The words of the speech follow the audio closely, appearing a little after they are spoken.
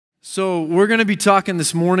So we're going to be talking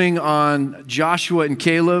this morning on Joshua and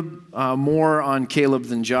Caleb, more on Caleb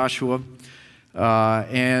than Joshua.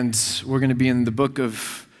 And we're going to be in the book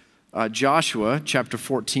of Joshua, chapter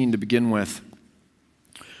 14 to begin with.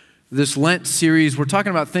 This Lent series, we're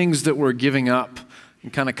talking about things that we're giving up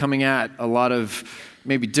and kind of coming at a lot of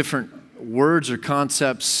maybe different words or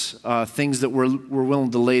concepts, things that we're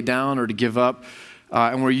willing to lay down or to give up.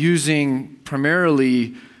 And we're using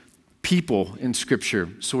primarily people in Scripture.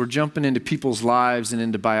 So we're jumping into people's lives and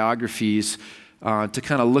into biographies to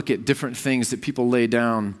kind of look at different things that people lay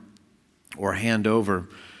down or hand over.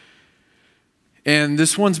 And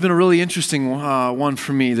this one's been a really interesting one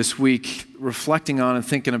for me this week, reflecting on and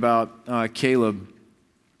thinking about Caleb.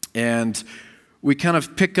 And we kind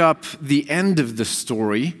of pick up the end of the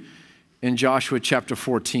story in Joshua chapter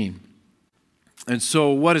 14. And so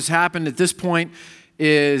what has happened at this point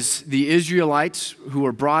is the Israelites who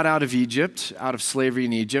were brought out of Egypt, out of slavery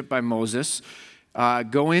in Egypt by Moses,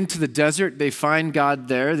 go into the desert. They find God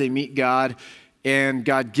there. They meet God, and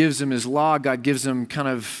God gives them his law. God gives them kind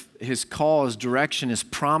of his call, his direction, his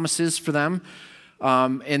promises for them.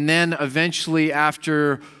 And then eventually,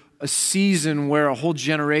 after a season where a whole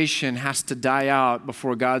generation has to die out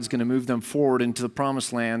before God's going to move them forward into the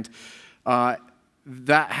promised land,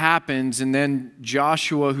 that happens, and then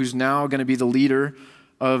Joshua, who's now going to be the leader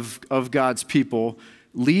of God's people,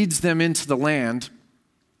 leads them into the land,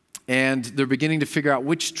 and they're beginning to figure out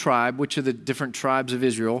which of the different tribes of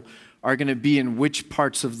Israel are going to be in which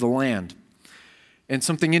parts of the land. And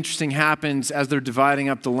something interesting happens as they're dividing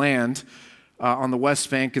up the land on the west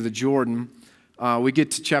bank of the Jordan. We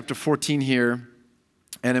get to chapter 14 here,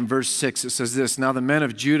 and in verse 6 it says this: "Now the men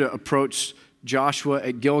of Judah approached Joshua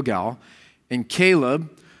at Gilgal, and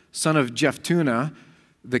Caleb, son of Jephunneh,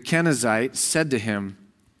 the Kenizzite, said to him,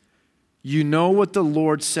 'You know what the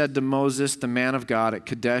Lord said to Moses, the man of God, at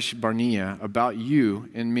Kadesh Barnea about you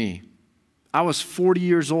and me. I was 40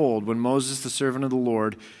 years old when Moses, the servant of the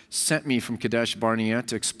Lord, sent me from Kadesh Barnea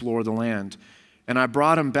to explore the land. And I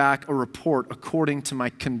brought him back a report according to my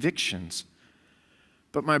convictions.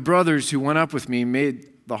 But my brothers who went up with me made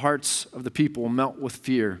the hearts of the people melt with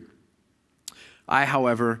fear. I,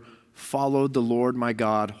 however, followed the Lord my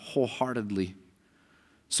God wholeheartedly.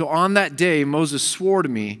 So on that day Moses swore to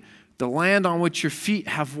me, the land on which your feet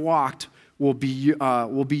have walked will be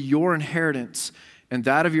your inheritance and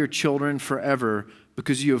that of your children forever,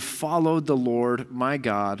 because you have followed the Lord my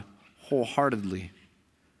God wholeheartedly.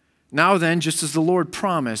 Now then, just as the Lord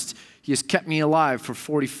promised, he has kept me alive for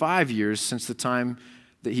 45 years since the time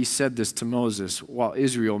that he said this to Moses, while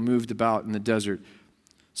Israel moved about in the desert.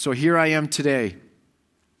 So here I am today,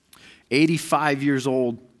 85 years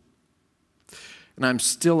old, and I'm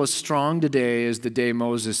still as strong today as the day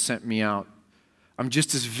Moses sent me out. I'm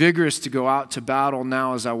just as vigorous to go out to battle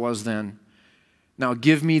now as I was then. Now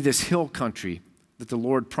give me this hill country that the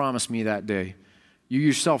Lord promised me that day. You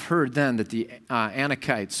yourself heard then that the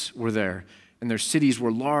Anakites were there, and their cities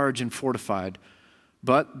were large and fortified.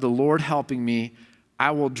 But the Lord helping me,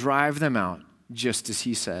 I will drive them out, just as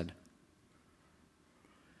he said.'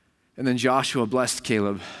 And then Joshua blessed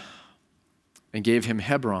Caleb and gave him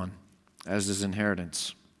Hebron as his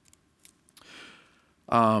inheritance."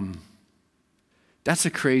 That's a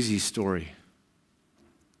crazy story.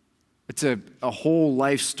 It's a whole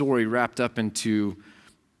life story wrapped up into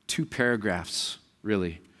 2 paragraphs,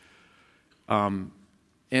 really. And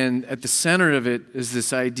at the center of it is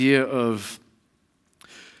this idea of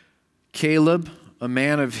Caleb, a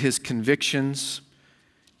man of his convictions,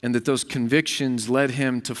 and that those convictions led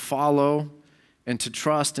him to follow and to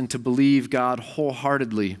trust and to believe God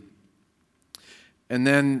wholeheartedly. And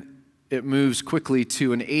then it moves quickly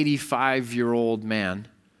to an 85-year-old man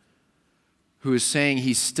who is saying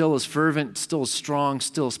he's still as fervent, still as strong,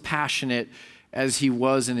 still as passionate as he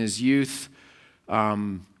was in his youth.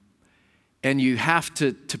 And you have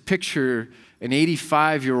to picture an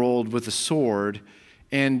 85-year-old with a sword.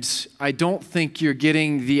 And I don't think you're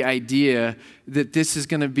getting the idea that this is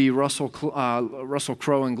going to be Russell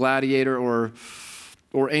Crowe in Gladiator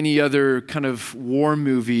or any other kind of war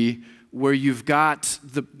movie where you've got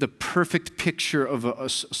the perfect picture of a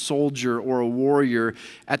soldier or a warrior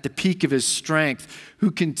at the peak of his strength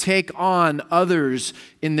who can take on others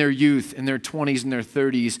in their youth, in their 20s and their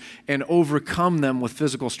 30s, and overcome them with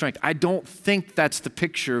physical strength. I don't think that's the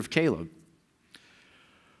picture of Caleb.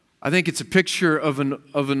 I think it's a picture of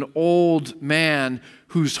an old man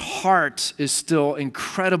whose heart is still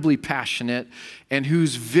incredibly passionate and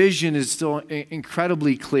whose vision is still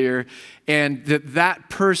incredibly clear, and that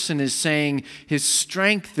person is saying his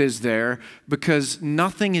strength is there because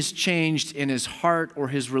nothing has changed in his heart or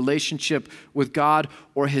his relationship with God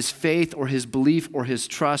or his faith or his belief or his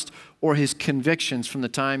trust or his convictions from the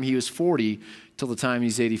time he was 40 till the time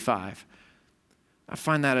he's 85. I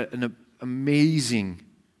find that an amazing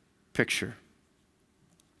picture.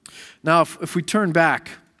 Now, if we turn back,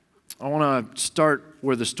 I want to start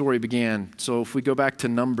where the story began. So if we go back to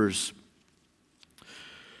Numbers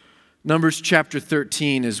chapter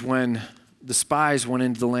 13 is when the spies went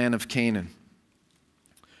into the land of Canaan.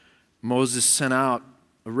 Moses sent out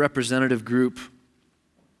a representative group,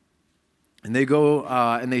 and they go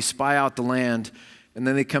and they spy out the land, and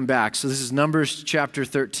then they come back. So this is Numbers chapter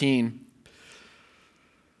 13.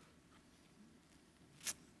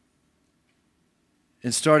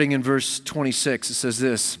 And starting in verse 26, it says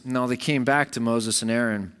this: Now they came back to Moses and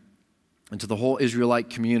Aaron and to the whole Israelite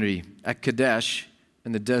community at Kadesh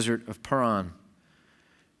in the desert of Paran.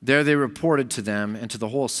 There they reported to them and to the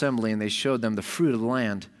whole assembly, and they showed them the fruit of the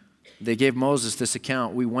land. They gave Moses this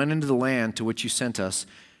account: We went into the land to which you sent us,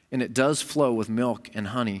 and it does flow with milk and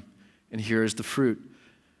honey, and here is the fruit.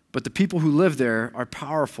 But the people who live there are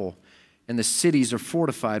powerful, and the cities are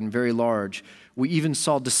fortified and very large. We even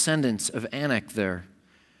saw descendants of Anak there.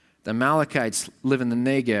 The Amalekites live in the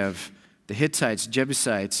Negev. The Hittites,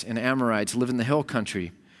 Jebusites, and Amorites live in the hill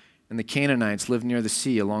country. And the Canaanites live near the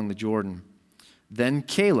sea along the Jordan. Then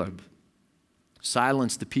Caleb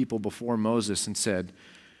silenced the people before Moses and said,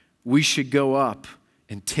 We should go up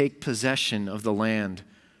and take possession of the land,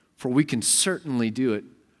 for we can certainly do it.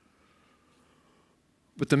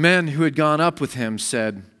 But the men who had gone up with him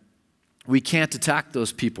said, We can't attack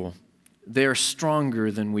those people. They are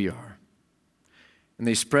stronger than we are. And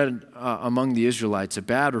they spread among the Israelites a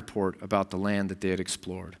bad report about the land that they had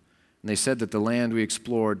explored. And they said that the land we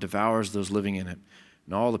explored devours those living in it.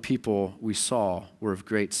 And all the people we saw were of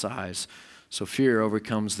great size. So fear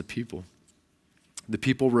overcomes the people. The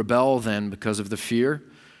people rebel then because of the fear,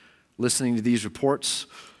 listening to these reports.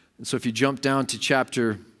 And so if you jump down to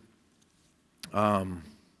chapter 14,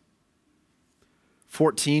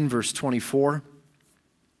 verse 24,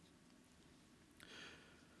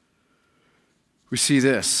 we see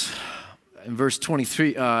this. In verse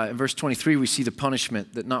 23, we see the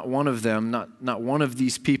punishment that not one of them, not one of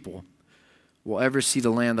these people will ever see the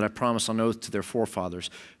land that I promised on oath to their forefathers.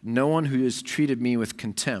 No one who has treated me with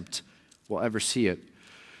contempt will ever see it.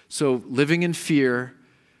 So living in fear,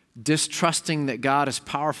 distrusting that God is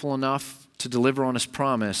powerful enough to deliver on his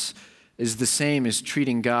promise is the same as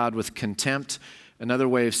treating God with contempt. Another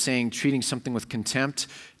way of saying treating something with contempt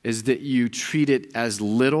is that you treat it as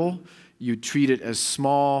little, you treat it as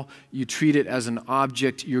small, you treat it as an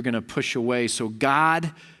object you're going to push away. So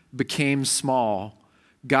God became small.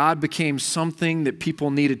 God became something that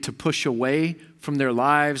people needed to push away from their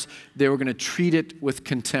lives. They were going to treat it with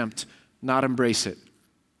contempt, not embrace it.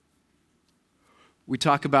 We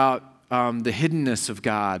talk about the hiddenness of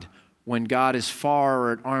God when God is far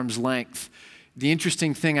or at arm's length. The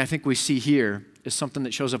interesting thing I think we see here is something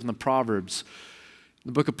that shows up in the Proverbs. In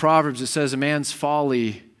the book of Proverbs, it says a man's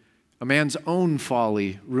own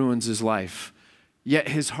folly ruins his life, yet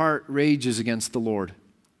his heart rages against the Lord.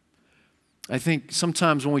 I think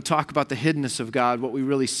sometimes when we talk about the hiddenness of God, what we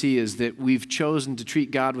really see is that we've chosen to treat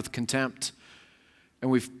God with contempt, and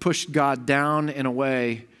we've pushed God down in a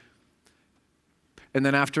way, and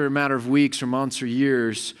then after a matter of weeks or months or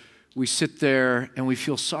years, we sit there and we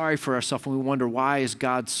feel sorry for ourselves, and we wonder, why is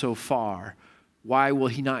God so far? Why will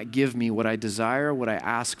he not give me what I desire, what I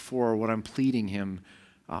ask for, or what I'm pleading him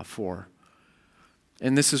for?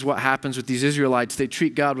 And this is what happens with these Israelites. They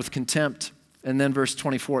treat God with contempt. And then verse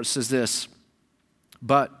 24, it says this: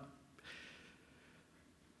 But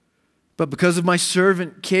because of my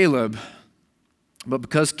servant Caleb, but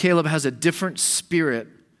because Caleb has a different spirit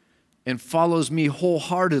and follows me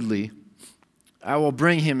wholeheartedly, I will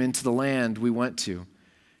bring him into the land we went to,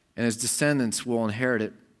 and his descendants will inherit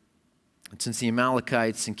it. And since the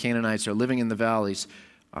Amalekites and Canaanites are living in the valleys,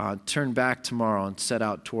 turn back tomorrow and set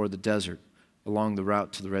out toward the desert along the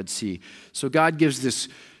route to the Red Sea. So God gives this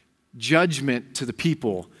judgment to the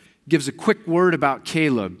people, gives a quick word about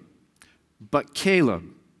Caleb. But Caleb,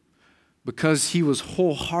 because he was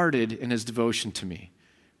wholehearted in his devotion to me,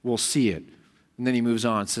 will see it. And then he moves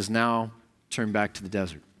on, says, now turn back to the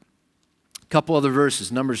desert. A couple other verses,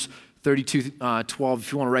 Numbers 32:12.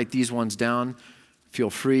 If you want to write these ones down, feel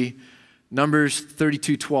free. Numbers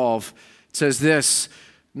 32:12 says this: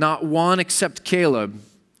 Not one except Caleb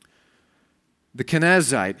the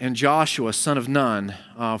Kenizzite and Joshua, son of Nun,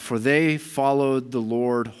 for they followed the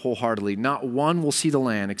Lord wholeheartedly. Not one will see the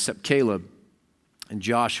land except Caleb and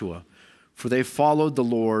Joshua, for they followed the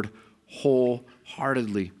Lord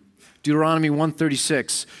wholeheartedly. Deuteronomy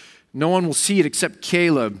 1:36, no one will see it except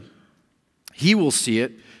Caleb. He will see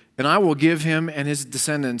it, and I will give him and his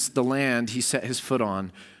descendants the land he set his foot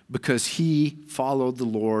on, because he followed the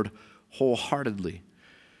Lord wholeheartedly.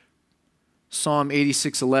 Psalm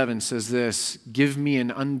 86:11 says this, give me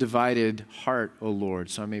an undivided heart, O Lord,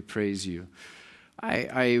 so I may praise you.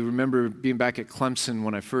 I remember being back at Clemson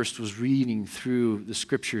when I first was reading through the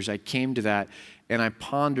scriptures. I came to that and I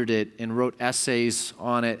pondered it and wrote essays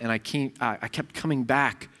on it, and I kept coming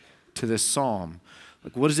back to this psalm.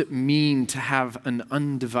 Like, what does it mean to have an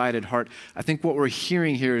undivided heart? I think what we're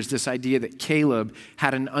hearing here is this idea that Caleb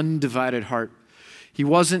had an undivided heart. He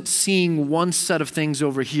wasn't seeing one set of things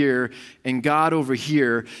over here and God over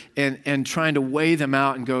here and trying to weigh them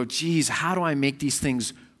out and go, geez, how do I make these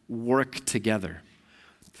things work together?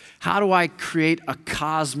 How do I create a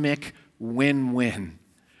cosmic win-win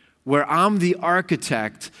where I'm the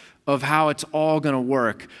architect of how it's all going to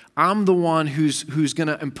work? I'm the one who's going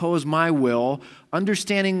to impose my will,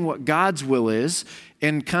 understanding what God's will is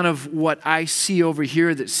and kind of what I see over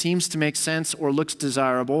here that seems to make sense or looks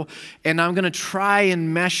desirable. And I'm going to try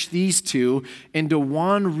and mesh these two into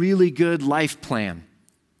one really good life plan.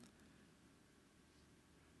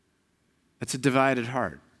 That's a divided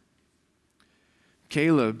heart.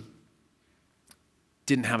 Caleb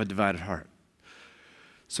didn't have a divided heart.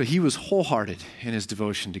 So he was wholehearted in his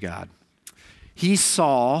devotion to God. He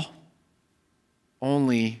saw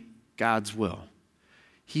only God's will.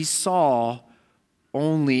 He saw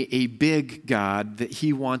only a big God that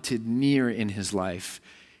he wanted near in his life.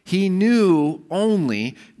 He knew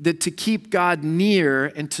only that to keep God near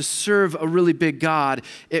and to serve a really big God,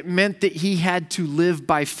 it meant that he had to live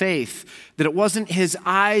by faith. That it wasn't his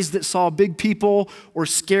eyes that saw big people or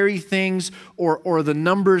scary things or the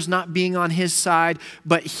numbers not being on his side,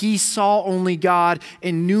 but he saw only God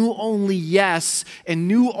and knew only yes and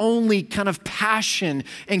knew only kind of passion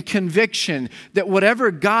and conviction that whatever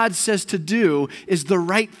God says to do is the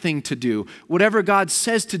right thing to do. Whatever God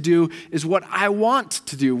says to do is what I want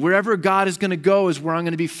to do. Wherever God is going to go is where I'm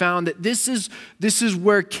going to be found. That this is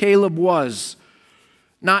where Caleb was,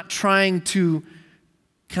 not trying to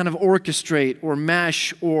kind of orchestrate or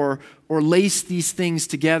mesh or lace these things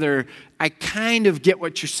together. I kind of get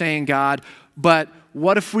what you're saying, God, but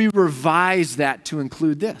what if we revise that to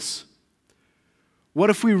include this? What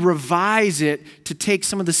if we revise it to take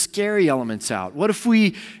some of the scary elements out? What if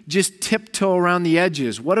we just tiptoe around the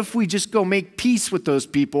edges? What if we just go make peace with those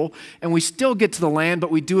people and we still get to the land, but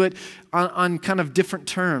we do it on kind of different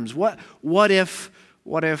terms? What if?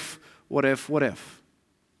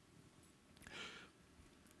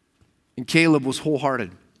 And Caleb was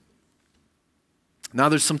wholehearted. Now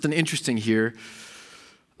there's something interesting here.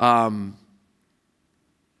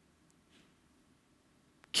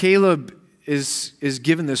 Caleb is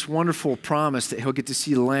given this wonderful promise that he'll get to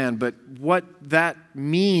see the land, but what that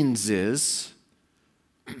means is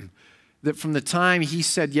that from the time he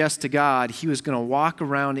said yes to God, he was going to walk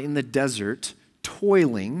around in the desert,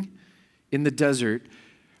 toiling in the desert,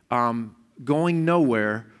 going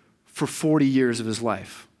nowhere for 40 years of his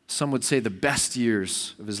life. Some would say the best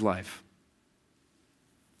years of his life.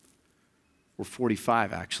 Or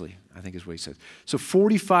 45, actually, I think is what he said. So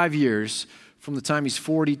 45 years from the time he's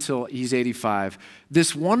 40 till he's 85.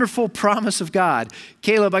 This wonderful promise of God.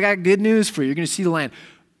 Caleb, I got good news for you. You're going to see the land.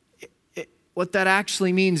 What that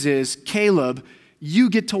actually means is, Caleb, you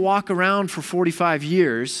get to walk around for 45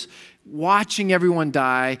 years, watching everyone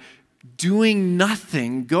die, doing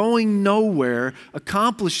nothing, going nowhere,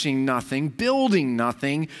 accomplishing nothing, building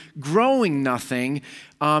nothing, growing nothing,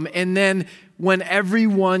 and then when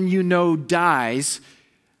everyone you know dies,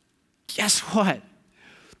 guess what?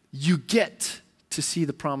 You get to see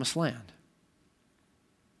the promised land.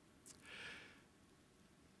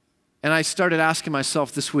 And I started asking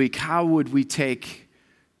myself this week, how would we take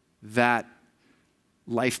that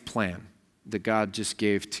life plan that God just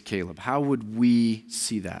gave to Caleb? How would we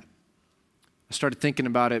see that? I started thinking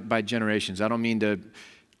about it by generations. I don't mean to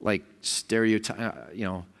stereotype,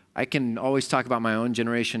 I can always talk about my own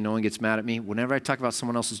generation. No one gets mad at me. Whenever I talk about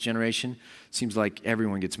someone else's generation, it seems like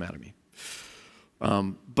everyone gets mad at me.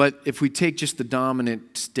 But if we take just the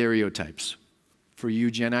dominant stereotypes for you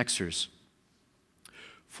Gen Xers,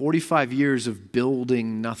 45 years of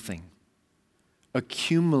building nothing,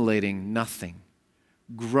 accumulating nothing,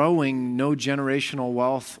 growing no generational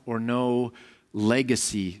wealth or no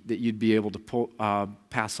legacy that you'd be able to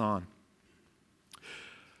pass on.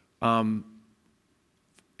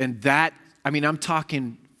 And that, I'm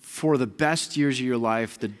talking for the best years of your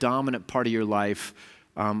life, the dominant part of your life,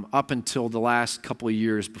 up until the last couple of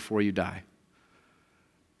years before you die.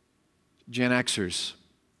 Gen Xers,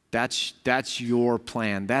 that's your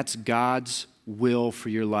plan. That's God's will for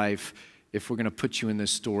your life if we're going to put you in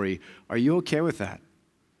this story. Are you okay with that?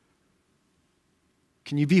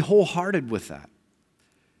 Can you be wholehearted with that?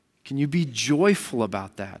 Can you be joyful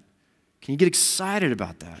about that? Can you get excited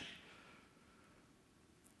about that?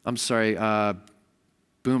 I'm sorry,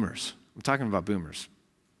 boomers. I'm talking about boomers.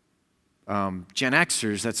 Gen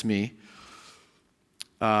Xers, that's me.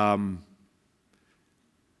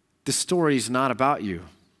 This story's not about you.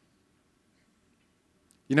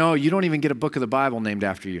 You know, you don't even get a book of the Bible named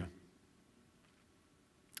after you.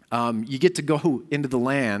 You get to go into the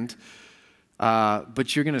land,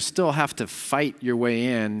 but you're going to still have to fight your way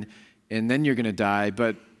in, and then you're going to die.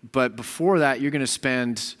 But before that, you're going to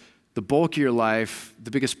spend the bulk of your life,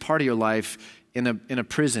 the biggest part of your life, in a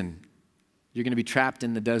prison. You're going to be trapped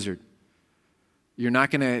in the desert. You're not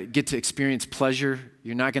going to get to experience pleasure.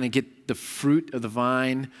 You're not going to get the fruit of the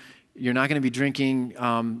vine. You're not going to be drinking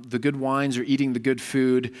the good wines or eating the good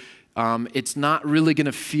food. It's not really going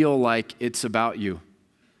to feel like it's about you.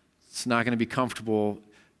 It's not going to be comfortable.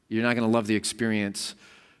 You're not going to love the experience.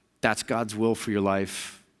 That's God's will for your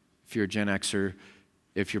life. If you're a Gen Xer,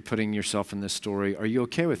 if you're putting yourself in this story, are you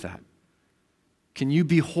okay with that? Can you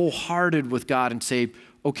be wholehearted with God and say,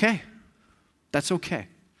 okay, that's okay?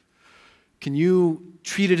 Can you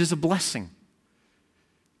treat it as a blessing?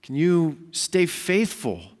 Can you stay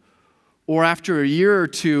faithful? Or after a year or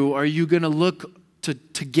two, are you going to look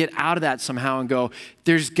to get out of that somehow and go,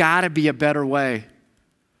 there's got to be a better way.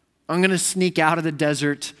 I'm going to sneak out of the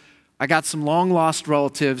desert. I got some long-lost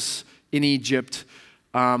relatives in Egypt.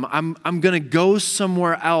 I'm going to go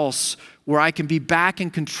somewhere else where I can be back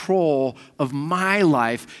in control of my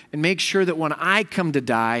life and make sure that when I come to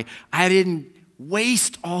die, I didn't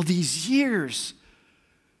waste all these years.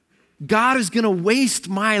 God is going to waste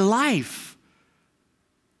my life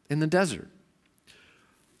in the desert.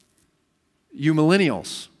 You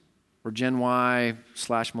millennials, or Gen Y /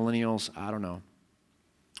 millennials, I don't know.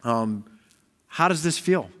 How does this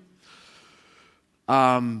feel?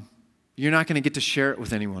 You're not going to get to share it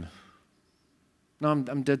with anyone. No,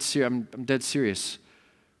 I'm dead serious.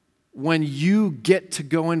 When you get to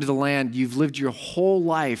go into the land, you've lived your whole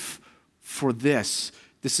life for this.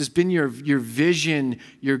 This has been your vision,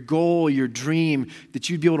 your goal, your dream, that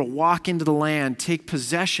you'd be able to walk into the land, take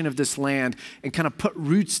possession of this land, and kind of put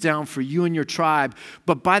roots down for you and your tribe.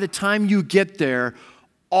 But by the time you get there,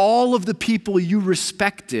 all of the people you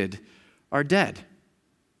respected are dead.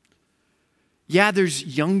 Yeah,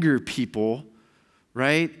 there's younger people,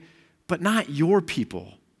 right? But not your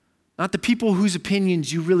people. Not the people whose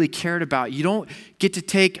opinions you really cared about. You don't get to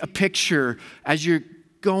take a picture as you're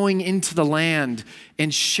going into the land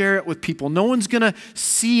and share it with people. No one's going to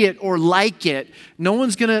see it or like it. No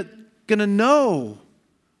one's going to know.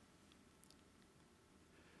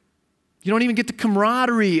 You don't even get the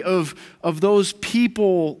camaraderie of those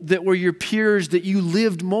people that were your peers that you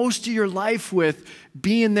lived most of your life with,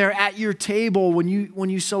 being there at your table when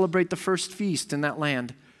you celebrate the first feast in that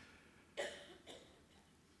land.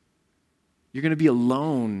 You're going to be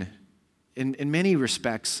alone, in many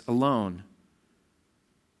respects, alone.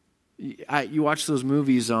 You watch those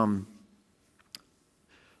movies,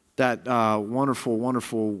 that wonderful,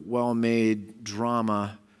 wonderful, well-made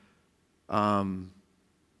drama.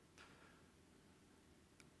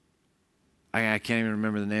 I can't even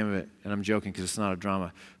remember the name of it, and I'm joking because it's not a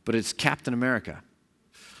drama. But it's Captain America.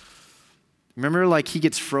 Remember, like, he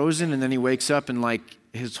gets frozen and then he wakes up and, like,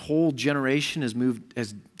 his whole generation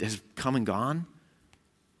has come and gone?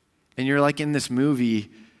 And you're, like, in this movie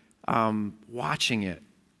watching it.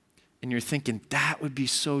 And you're thinking, that would be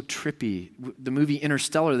so trippy. The movie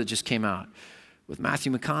Interstellar that just came out with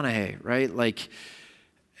Matthew McConaughey, right? Like,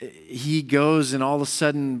 he goes and all of a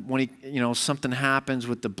sudden when something happens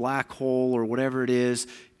with the black hole or whatever it is,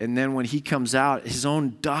 and then when he comes out, his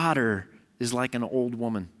own daughter is like an old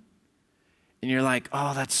woman. And you're like,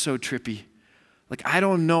 oh, that's so trippy. Like, I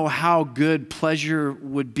don't know how good pleasure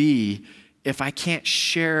would be if I can't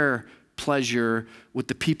share pleasure with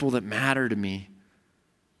the people that matter to me.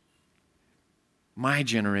 My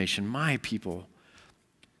generation, my people.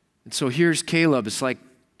 And so here's Caleb. It's like,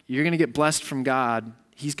 you're going to get blessed from God.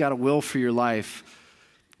 He's got a will for your life.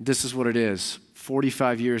 This is what it is.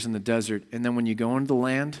 45 years in the desert. And then when you go into the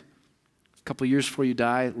land, a couple years before you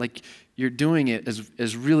die, like, you're doing it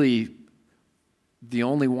as really the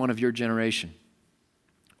only one of your generation,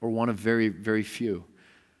 or one of very, very few.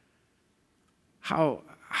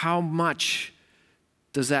 How much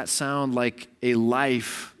does that sound like a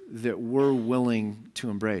life that we're willing to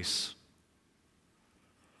embrace?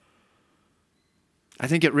 I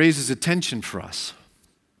think it raises attention for us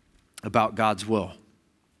about God's will.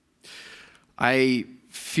 I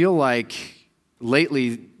feel like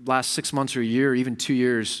lately, last 6 months or a year, even 2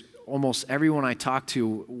 years, almost everyone I talk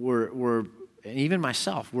to, and even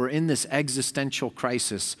myself, we're in this existential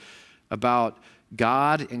crisis about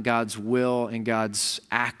God and God's will and God's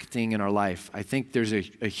acting in our life. I think there's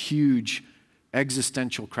a huge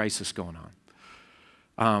existential crisis going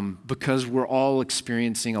on because we're all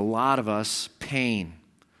experiencing, a lot of us, pain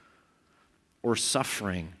or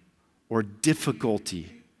suffering or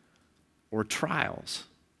difficulty or trials.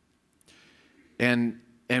 And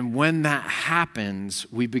when that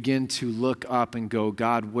happens, we begin to look up and go,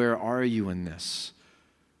 God, where are you in this?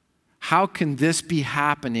 How can this be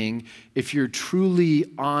happening if you're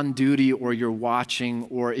truly on duty or you're watching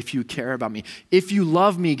or if you care about me? If you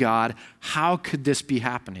love me, God, how could this be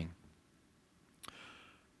happening?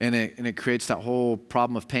 And it creates that whole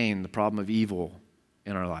problem of pain, the problem of evil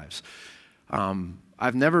in our lives.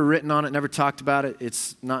 I've never written on it, never talked about it.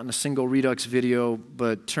 It's not in a single Redux video,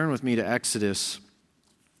 but turn with me to Exodus.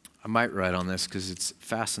 I might write on this because it's a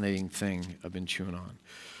fascinating thing I've been chewing on.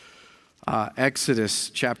 Exodus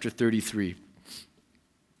chapter 33.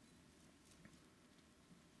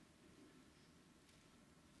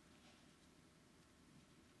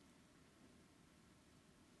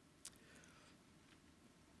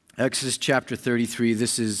 Exodus chapter 33,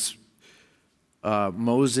 this is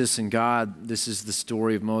Moses and God. This is the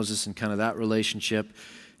story of Moses and kind of that relationship.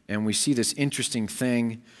 And we see this interesting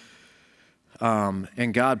thing.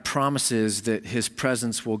 And God promises that his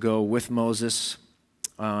presence will go with Moses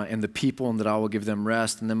and the people, and that I will give them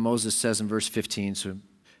rest. And then Moses says in verse 15, so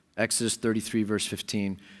Exodus 33, verse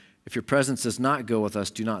 15, if your presence does not go with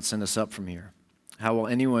us, do not send us up from here. How will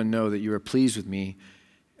anyone know that you are pleased with me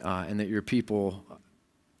and that your people,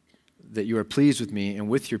 that you are pleased with me and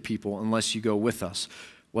with your people unless you go with us?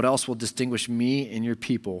 What else will distinguish me and your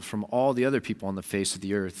people from all the other people on the face of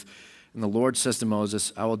the earth? And the Lord says to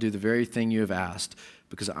Moses, I will do the very thing you have asked,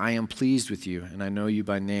 because I am pleased with you, and I know you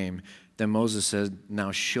by name. Then Moses said,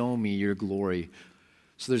 now show me your glory.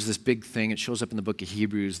 So there's this big thing. It shows up in the book of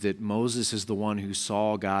Hebrews that Moses is the one who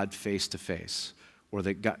saw God face to face, or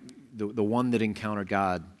that God, the one that encountered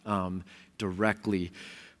God directly.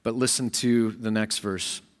 But listen to the next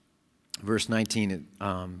verse, verse 19.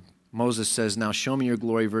 Moses says, now show me your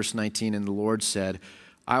glory, verse 19. And the Lord said,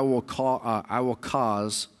 I will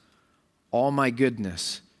cause all my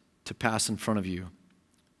goodness to pass in front of you,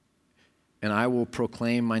 and I will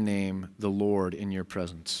proclaim my name, the Lord, in your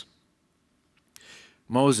presence.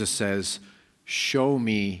 Moses says, show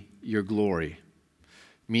me your glory,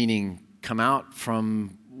 meaning come out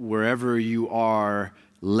from wherever you are,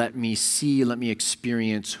 let me see, let me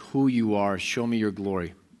experience who you are, show me your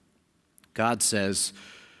glory. God says,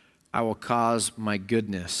 I will cause my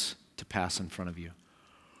goodness to pass in front of you.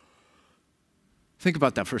 Think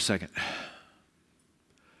about that for a second.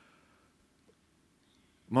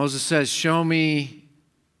 Moses says, show me.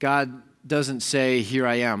 God doesn't say, here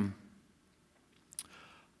I am.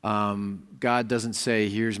 God doesn't say,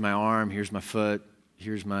 here's my arm, here's my foot,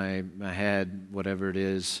 here's my head, whatever it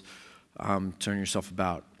is. Turn yourself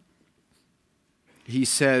about. He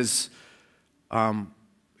says,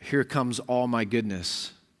 here comes all my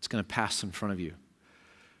goodness. It's going to pass in front of you.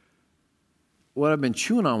 What I've been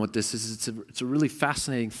chewing on with this is it's a really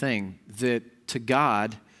fascinating thing that to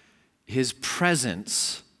God, his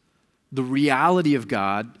presence, the reality of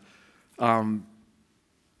God, the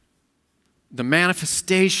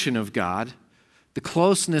manifestation of God, the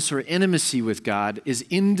closeness or intimacy with God is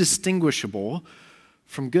indistinguishable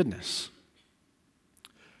from goodness.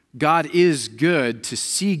 God is good. To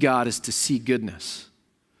see God is to see goodness.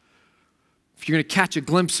 If you're going to catch a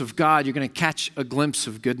glimpse of God, you're going to catch a glimpse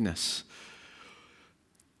of goodness.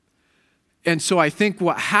 And so I think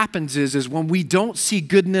what happens is when we don't see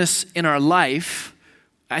goodness in our life,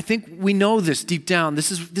 I think we know this deep down. This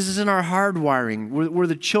is in our hardwiring. We're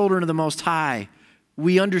the children of the Most High.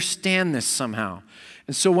 We understand this somehow.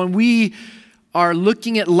 And so when we are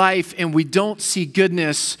looking at life and we don't see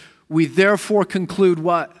goodness, we therefore conclude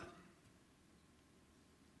what?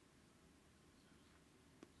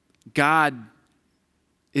 God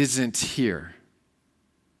isn't here.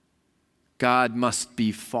 God must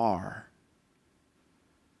be far.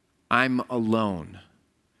 I'm alone.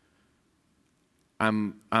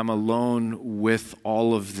 I'm alone with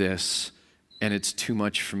all of this, and it's too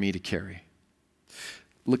much for me to carry.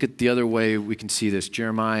 Look at the other way we can see this.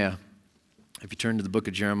 Jeremiah, if you turn to the book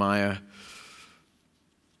of Jeremiah,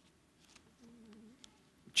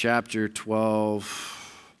 chapter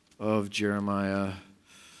 12 of Jeremiah.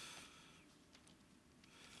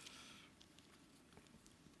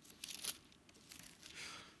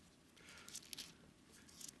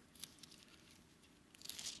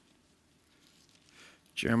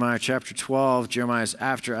 Jeremiah chapter 12, Jeremiah's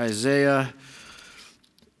after Isaiah.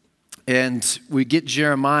 And we get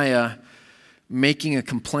Jeremiah making a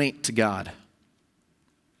complaint to God.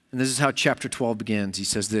 And this is how chapter 12 begins. He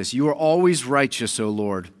says this, "You are always righteous, O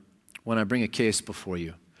Lord, when I bring a case before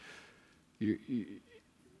you."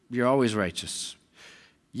 You're always righteous.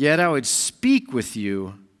 "Yet I would speak with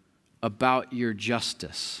you about your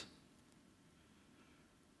justice.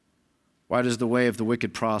 Why does the way of the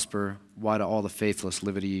wicked prosper? Why do all the faithless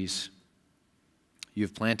live at ease? You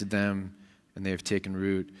have planted them, and they have taken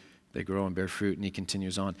root. They grow and bear fruit," and he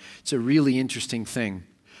continues on. It's a really interesting thing.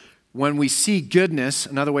 When we see goodness,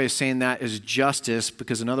 another way of saying that is justice,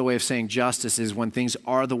 because another way of saying justice is when things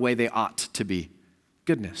are the way they ought to be.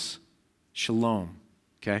 Goodness. Shalom.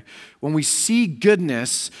 Okay? When we see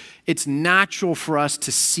goodness, it's natural for us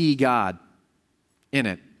to see God in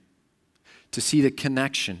it, to see the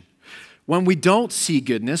connection. When we don't see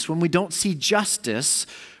goodness, when we don't see justice,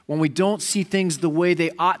 when we don't see things the way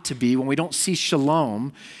they ought to be, when we don't see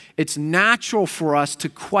shalom, it's natural for us to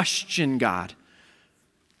question God.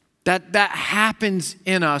 That happens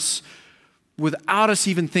in us without us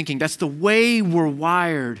even thinking. That's the way we're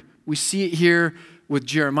wired. We see it here with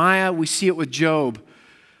Jeremiah. We see it with Job.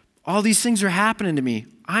 All these things are happening to me.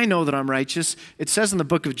 I know that I'm righteous. It says in the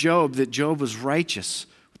book of Job that Job was righteous,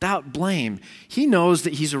 without blame. He knows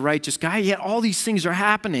that he's a righteous guy, yet all these things are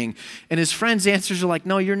happening. And his friends' answers are like,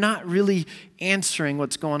 no, you're not really answering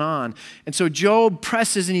what's going on. And so Job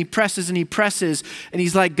presses and he presses and he presses, and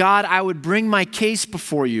he's like, God, I would bring my case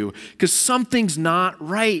before you because something's not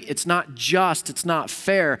right. It's not just. It's not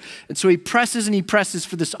fair. And so he presses and he presses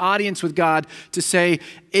for this audience with God to say,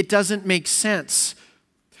 it doesn't make sense.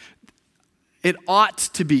 It ought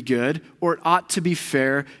to be good, or it ought to be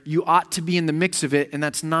fair. You ought to be in the mix of it, and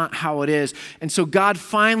that's not how it is. And so God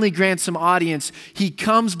finally grants him audience. He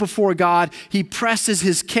comes before God. He presses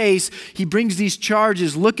his case. He brings these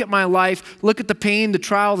charges. Look at my life. Look at the pain, the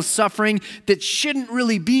trial, the suffering that shouldn't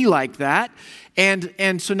really be like that.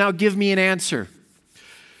 And so now give me an answer.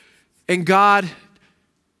 And God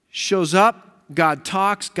shows up. God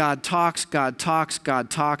talks. God talks. God talks.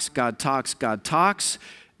 God talks. God talks. God talks.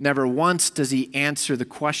 Never once does he answer the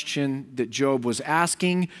question that Job was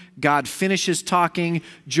asking. God finishes talking.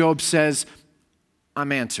 Job says,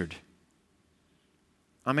 I'm answered.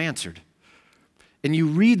 I'm answered. And you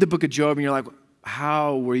read the book of Job and you're like,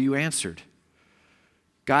 how were you answered?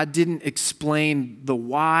 God didn't explain the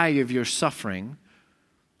why of your suffering,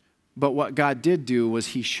 but what God did do was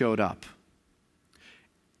he showed up.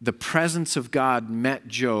 The presence of God met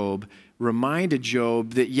Job, reminded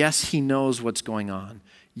Job that yes, he knows what's going on.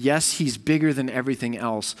 Yes, he's bigger than everything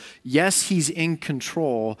else. Yes, he's in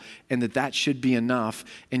control, and that should be enough.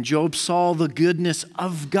 And Job saw the goodness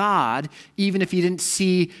of God, even if he didn't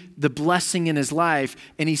see the blessing in his life,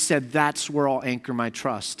 and he said, that's where I'll anchor my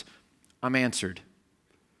trust. I'm answered.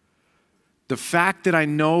 The fact that I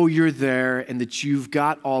know you're there and that you've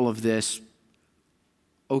got all of this,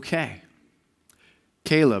 okay.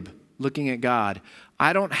 Caleb, looking at God,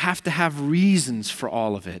 I don't have to have reasons for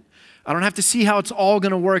all of it. I don't have to see how it's all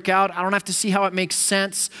going to work out. I don't have to see how it makes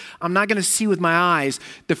sense. I'm not going to see with my eyes.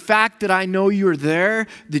 The fact that I know you're there,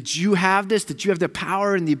 that you have this, that you have the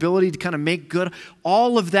power and the ability to kind of make good,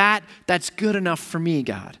 all of that, that's good enough for me,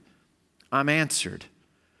 God. I'm answered.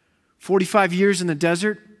 45 years in the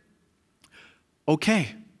desert,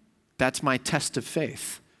 okay, that's my test of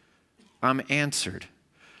faith. I'm answered.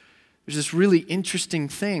 There's this really interesting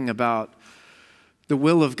thing about the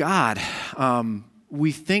will of God.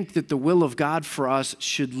 We think that the will of God for us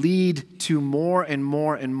should lead to more and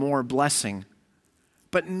more and more blessing.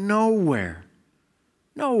 But nowhere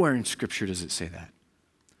in Scripture does it say that.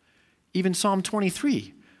 Even Psalm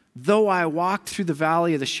 23, though I walk through the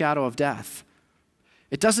valley of the shadow of death.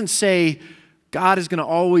 It doesn't say God is going to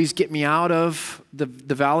always get me out of the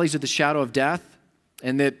valleys of the shadow of death,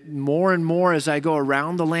 and that more and more as I go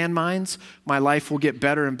around the landmines, my life will get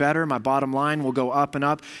better and better. My bottom line will go up and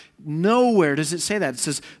up. Nowhere does it say that. It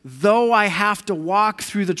says, though I have to walk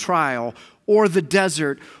through the trial or the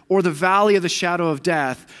desert or the valley of the shadow of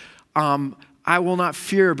death, I will not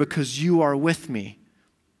fear because you are with me.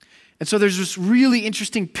 And so there's this really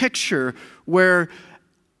interesting picture where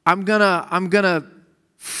I'm gonna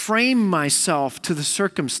frame myself to the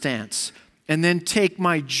circumstance. and then take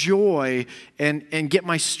my joy and get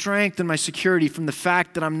my strength and my security from the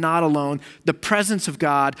fact that I'm not alone, the presence of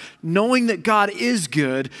God, knowing that God is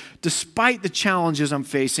good despite the challenges I'm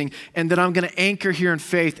facing, and that I'm going to anchor here in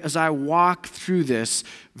faith as I walk through this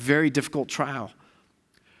very difficult trial.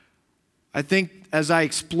 I think as I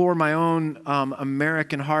explore my own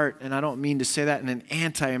American heart, and I don't mean to say that in an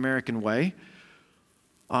anti-American way,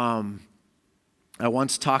 I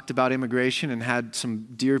once talked about immigration and had some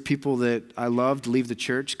dear people that I loved leave the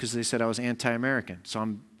church because they said I was anti-American.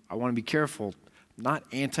 So I want to be careful. I'm not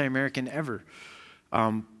anti-American ever.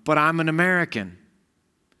 But I'm an American.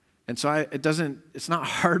 And so it's not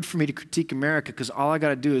hard for me to critique America because all I got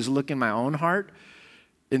to do is look in my own heart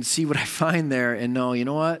and see what I find there and know, you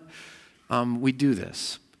know what? We do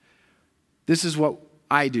this. This is what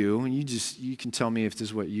I do, and you can tell me if this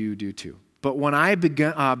is what you do too. But when I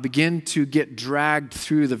begin to get dragged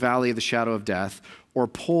through the valley of the shadow of death or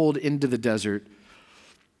pulled into the desert,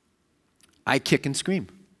 I kick and scream.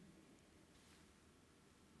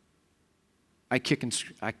 I kick and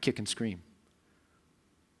scream.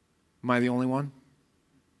 Am I the only one?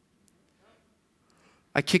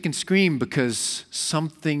 I kick and scream because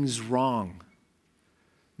something's wrong.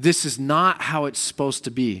 This is not how it's supposed to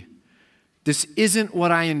be. This isn't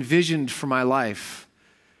what I envisioned for my life.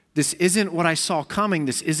 This isn't what I saw coming.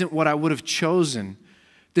 This isn't what I would have chosen.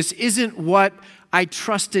 This isn't what I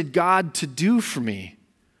trusted God to do for me.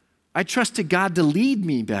 I trusted God to lead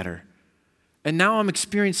me better. And now I'm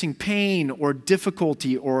experiencing pain or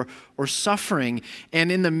difficulty or suffering.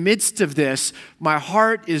 And in the midst of this, my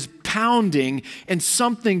heart is pounding and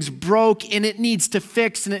something's broke and it needs to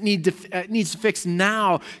fix, and it needs to fix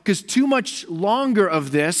now, because too much longer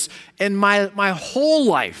of this and my whole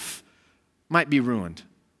life might be ruined.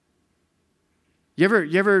 You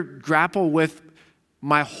ever grapple with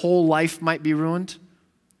my whole life might be ruined?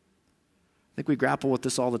 I think we grapple with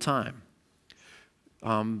this all the time.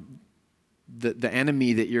 The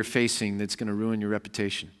enemy that you're facing that's going to ruin your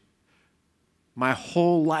reputation. My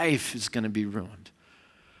whole life is going to be ruined.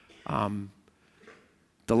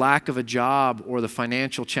 The lack of a job or the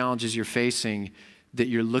financial challenges you're facing that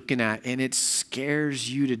you're looking at, and it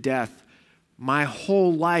scares you to death. My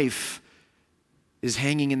whole life is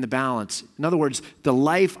hanging in the balance. In other words, the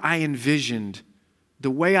life I envisioned,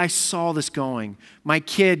 the way I saw this going, my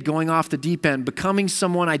kid going off the deep end, becoming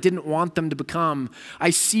someone I didn't want them to become.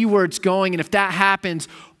 I see where it's going, and if that happens,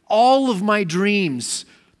 all of my dreams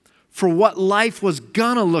for what life was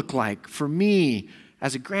gonna look like for me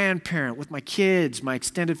as a grandparent with my kids, my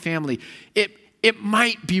extended family, it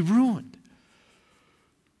might be ruined.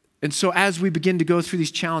 And so as we begin to go through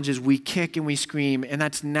these challenges, we kick and we scream, and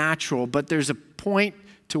that's natural, but there's a point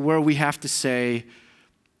to where we have to say,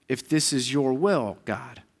 if this is your will,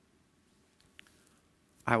 God,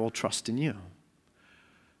 I will trust in you.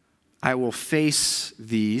 I will face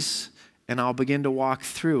these, and I'll begin to walk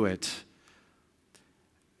through it,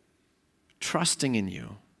 trusting in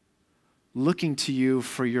you, looking to you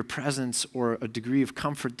for your presence or a degree of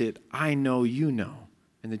comfort that I know you know,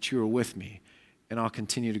 and that you are with me. And I'll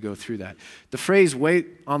continue to go through that. The phrase wait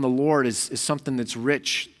on the Lord is something that's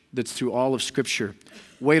rich, that's through all of Scripture.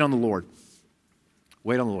 Wait on the Lord.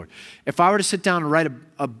 Wait on the Lord. If I were to sit down and write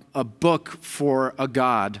a book for a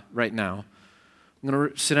God right now, I'm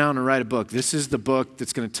going to sit down and write a book. This is the book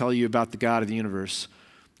that's going to tell you about the God of the universe.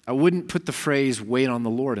 I wouldn't put the phrase wait on the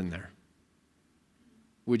Lord in there.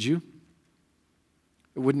 Would you?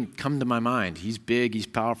 It wouldn't come to my mind. He's big, he's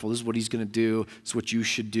powerful, this is what he's going to do, it's what you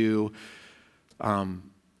should do.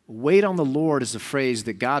 Wait on the Lord is a phrase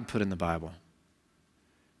that God put in the Bible.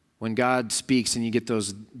 When God speaks and you get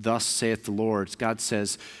those, thus saith the Lord, God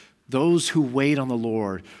says, those who wait on the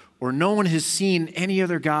Lord, or no one has seen any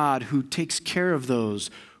other God who takes care of those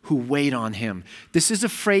who wait on him. This is a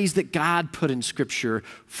phrase that God put in Scripture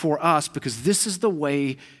for us because this is the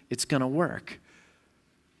way it's going to work.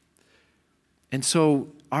 And so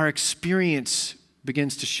our experience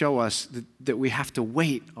begins to show us that we have to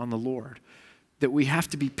wait on the Lord, that we have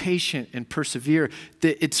to be patient and persevere,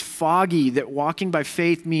 that it's foggy, that walking by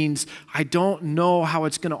faith means I don't know how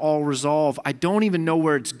it's going to all resolve. I don't even know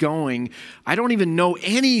where it's going. I don't even know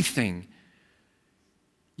anything,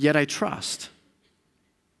 yet I trust.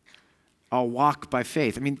 I'll walk by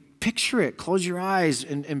faith. I mean, picture it. Close your eyes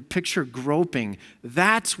and picture groping.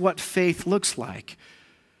 That's what faith looks like.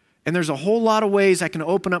 And there's a whole lot of ways I can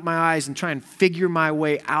open up my eyes and try and figure my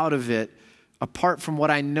way out of it apart from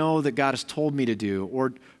what I know that God has told me to do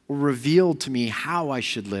or revealed to me how I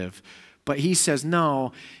should live. But he says,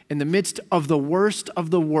 no, in the midst of the worst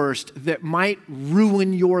that might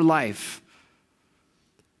ruin your life,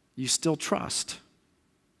 you still trust.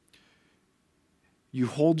 You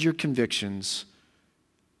hold your convictions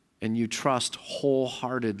and you trust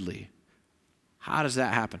wholeheartedly. How does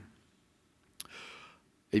that happen?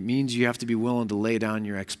 It means you have to be willing to lay down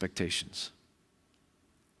your expectations.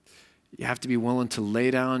 You have to be willing to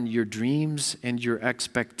lay down your dreams and your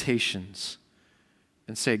expectations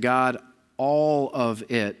and say, God, all of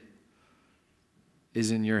it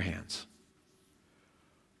is in your hands.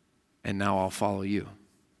 And now I'll follow you.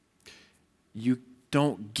 You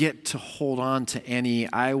don't get to hold on to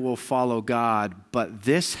any, I will follow God, but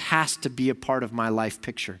this has to be a part of my life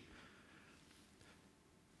picture.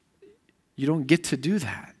 You don't get to do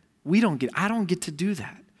that. I don't get to do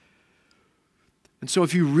that. And so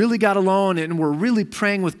if you really got alone and we're really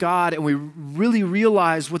praying with God and we really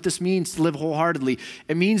realize what this means to live wholeheartedly,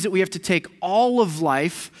 it means that we have to take all of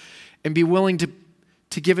life and be willing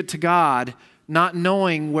to give it to God, not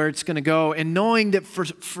knowing where it's going to go and knowing that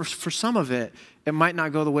for some of it, it might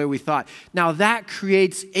not go the way we thought. Now that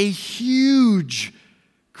creates a huge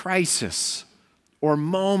crisis or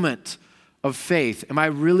moment of faith. Am I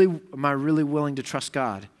really willing to trust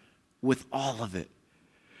God with all of it?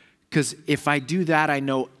 Because if I do that, I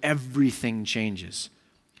know everything changes.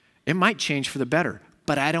 It might change for the better,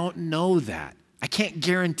 but I don't know that. I can't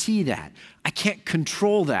guarantee that. I can't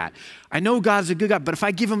control that. I know God's a good God, but if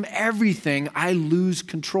I give him everything, I lose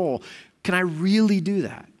control. Can I really do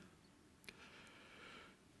that?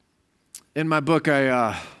 In my book,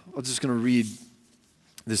 I'm just going to read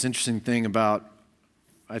this interesting thing about,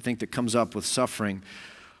 I think, that comes up with suffering.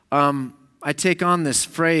 I take on this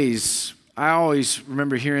phrase. I always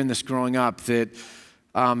remember hearing this growing up, that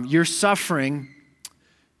your suffering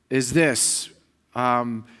is this,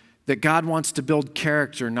 that God wants to build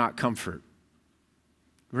character, not comfort.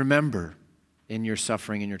 Remember in your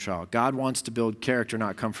suffering and your trial, God wants to build character,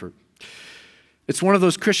 not comfort. It's one of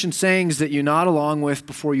those Christian sayings that you nod along with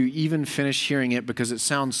before you even finish hearing it because it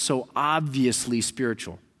sounds so obviously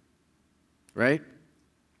spiritual, right?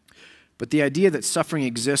 But the idea that suffering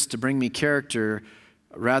exists to bring me character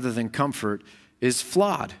rather than comfort is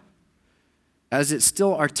flawed, as it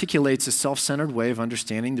still articulates a self-centered way of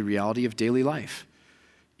understanding the reality of daily life.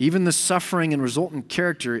 Even the suffering and resultant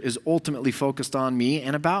character is ultimately focused on me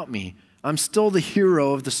and about me. I'm still the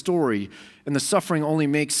hero of the story, and the suffering only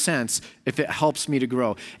makes sense if it helps me to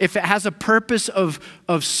grow. If it has a purpose of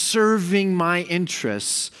serving my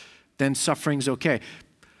interess, then suffering's okay.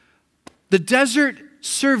 The desert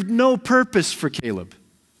served no purpose for Caleb.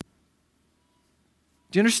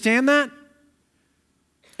 Do you understand that?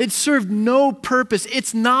 It served no purpose.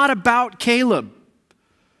 It's not about Caleb.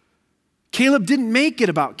 Caleb didn't make it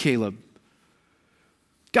about Caleb.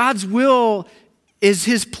 God's will is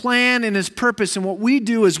his plan and his purpose. And what we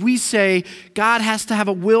do is we say, God has to have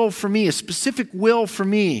a will for me, a specific will for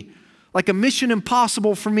me, like a mission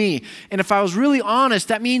impossible for me. And if I was really honest,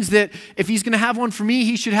 that means that if he's going to have one for me,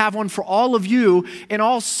 he should have one for all of you and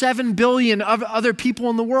all 7 billion of other people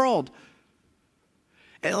in the world.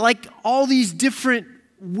 Like all these different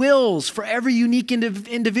wills for every unique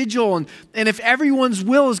individual. And if everyone's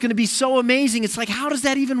will is going to be so amazing, it's like, how does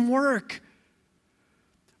that even work?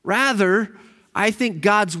 Rather, I think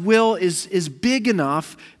God's will is big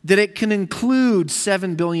enough that it can include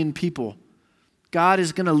 7 billion people. God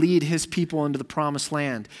is going to lead his people into the promised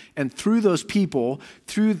land. And through those people,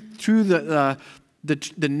 through the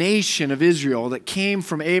nation of Israel that came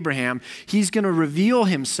from Abraham, he's going to reveal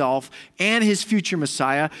himself and his future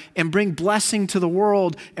Messiah and bring blessing to the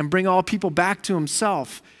world and bring all people back to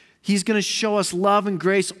himself. He's going to show us love and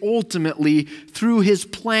grace ultimately through his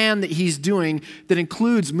plan that he's doing that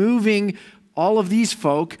includes moving all of these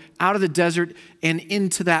folk out of the desert and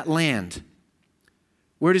into that land.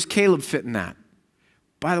 Where does Caleb fit in that?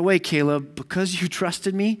 By the way, Caleb, because you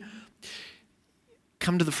trusted me,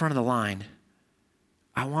 come to the front of the line.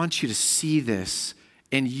 I want you to see this,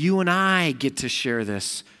 and you and I get to share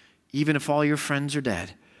this, even if all your friends are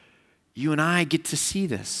dead. You and I get to see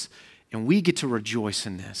this, and we get to rejoice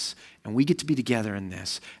in this, and we get to be together in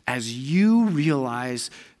this as you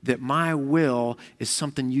realize that my will is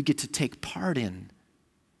something you get to take part in.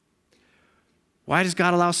 Why does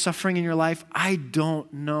God allow suffering in your life? I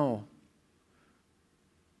don't know.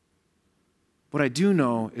 What I do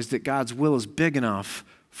know is that God's will is big enough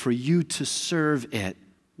for you to serve it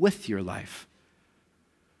with your life.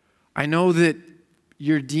 I know that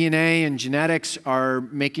your DNA and genetics are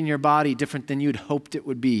making your body different than you'd hoped it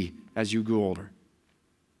would be as you grew older.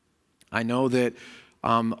 I know that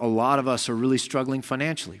a lot of us are really struggling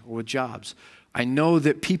financially or with jobs. I know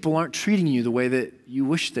that people aren't treating you the way that you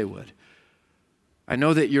wish they would. I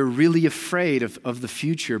know that you're really afraid of the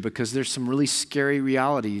future because there's some really scary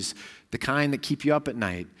realities, the kind that keep you up at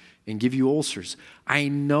night and give you ulcers. I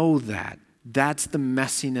know that. That's the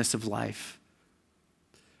messiness of life.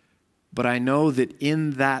 But I know that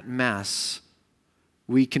in that mess,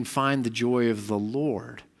 we can find the joy of the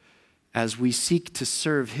Lord as we seek to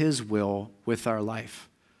serve His will with our life.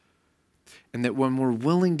 And that when we're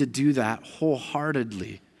willing to do that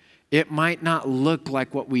wholeheartedly, it might not look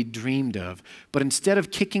like what we dreamed of. But instead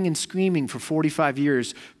of kicking and screaming for 45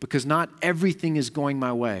 years because not everything is going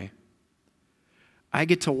my way, I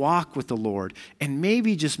get to walk with the Lord and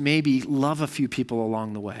maybe, just maybe, love a few people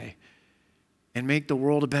along the way and make the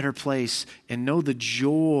world a better place and know the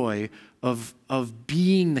joy of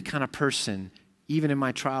being the kind of person, even in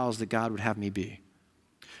my trials, that God would have me be.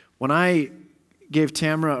 When I gave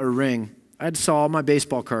Tamara a ring, I had to sell all my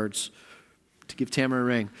baseball cards to give Tamara a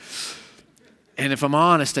ring. And if I'm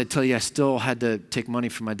honest, I'd tell you I still had to take money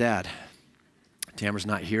from my dad. Tamara's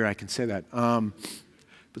not here, I can say that.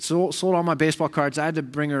 But sold all my baseball cards. I had to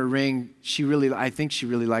bring her a ring. I think she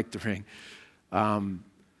really liked the ring.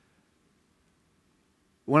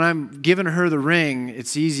 When I'm giving her the ring,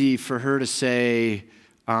 it's easy for her to say,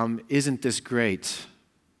 isn't this great?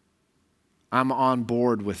 I'm on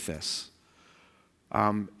board with this.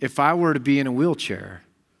 If I were to be in a wheelchair,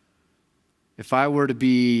 if I were to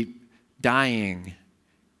be dying,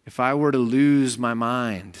 if I were to lose my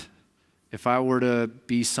mind, if I were to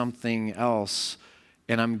be something else,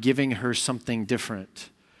 and I'm giving her something different,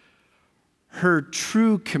 her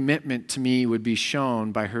true commitment to me would be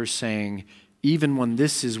shown by her saying, even when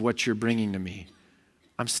this is what you're bringing to me,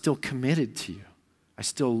 I'm still committed to you. I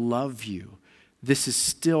still love you. This is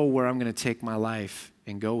still where I'm going to take my life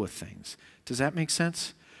and go with things. Does that make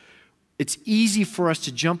sense? It's easy for us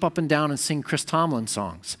to jump up and down and sing Chris Tomlin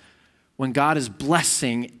songs when God is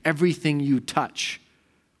blessing everything you touch.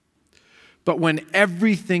 But when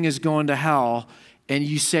everything is going to hell and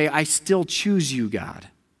you say, I still choose you, God.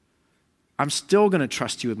 I'm still going to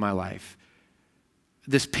trust you with my life.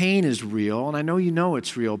 This pain is real, and I know you know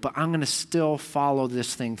it's real, but I'm going to still follow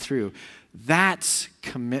this thing through. That's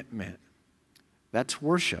commitment. That's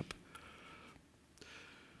worship.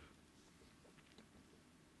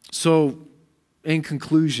 So, in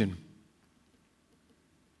conclusion,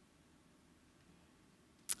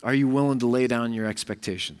 are you willing to lay down your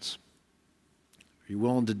expectations? Are you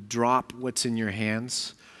willing to drop what's in your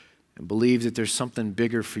hands and believe that there's something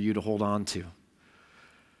bigger for you to hold on to?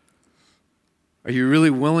 Are you really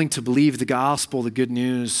willing to believe the gospel, the good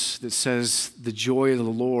news that says the joy of the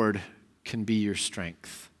Lord can be your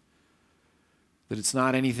strength? That it's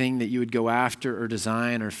not anything that you would go after or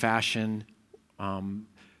design or fashion,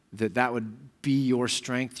 that would be your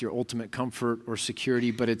strength, your ultimate comfort or security,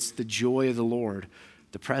 but it's the joy of the Lord,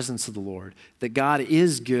 the presence of the Lord, that God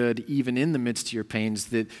is good even in the midst of your pains,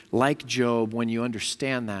 that like Job, when you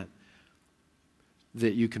understand that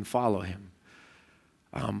you can follow Him.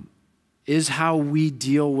 Is how we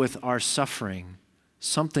deal with our suffering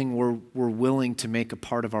something we're willing to make a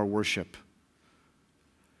part of our worship?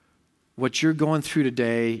 What you're going through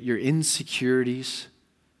today, your insecurities,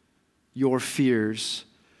 your fears,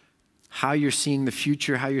 how you're seeing the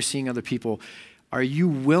future, how you're seeing other people, are you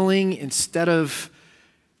willing, instead of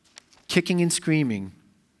kicking and screaming,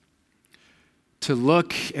 to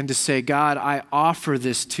look and to say, God, I offer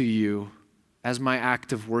this to you as my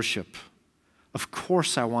act of worship? Of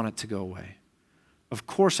course I want it to go away. Of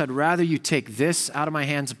course I'd rather you take this out of my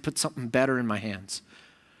hands and put something better in my hands.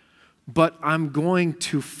 But I'm going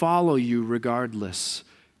to follow you regardless.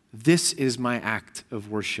 This is my act of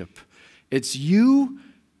worship. It's you,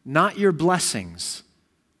 not your blessings,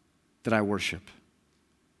 that I worship.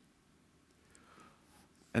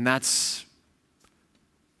 And that's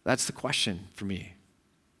the question for me.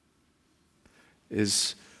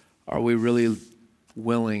 Are we really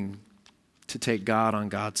willing to take God on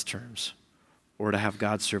God's terms, or to have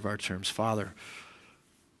God serve our terms? Father,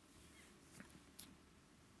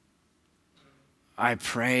 I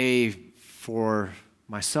pray for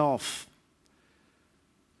myself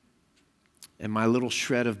and my little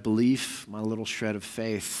shred of belief, my little shred of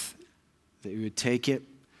faith, that you would take it,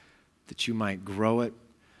 that you might grow it.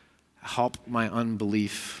 Help my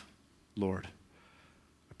unbelief, Lord.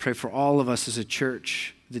 I pray for all of us as a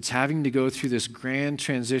church that's having to go through this grand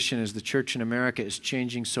transition as the church in America is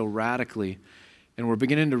changing so radically. And we're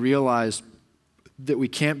beginning to realize that we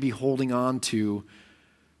can't be holding on to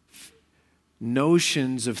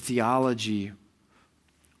notions of theology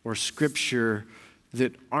or scripture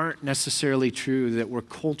that aren't necessarily true, that were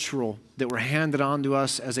cultural, that were handed on to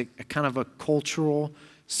us as a kind of a cultural,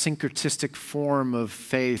 syncretistic form of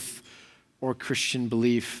faith or Christian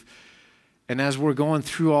belief. And as we're going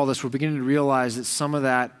through all this, we're beginning to realize that some of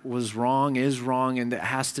that was wrong, is wrong, and that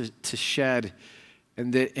has to shed.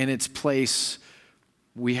 And that in its place,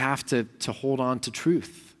 we have to hold on to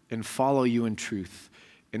truth and follow you in truth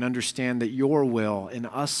and understand that your will and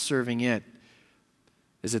us serving it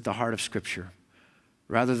is at the heart of Scripture,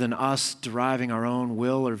 rather than us deriving our own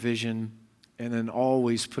will or vision and then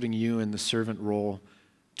always putting you in the servant role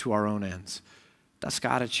to our own ends. That's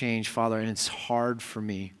got to change, Father, and it's hard for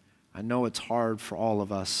me. I know it's hard for all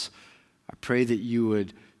of us. I pray that you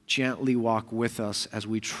would gently walk with us as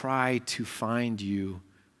we try to find you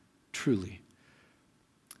truly.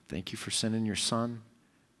 Thank you for sending your Son,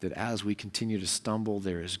 that as we continue to stumble,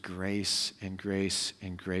 there is grace and grace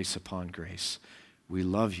and grace upon grace. We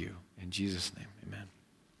love you. In Jesus' name, amen.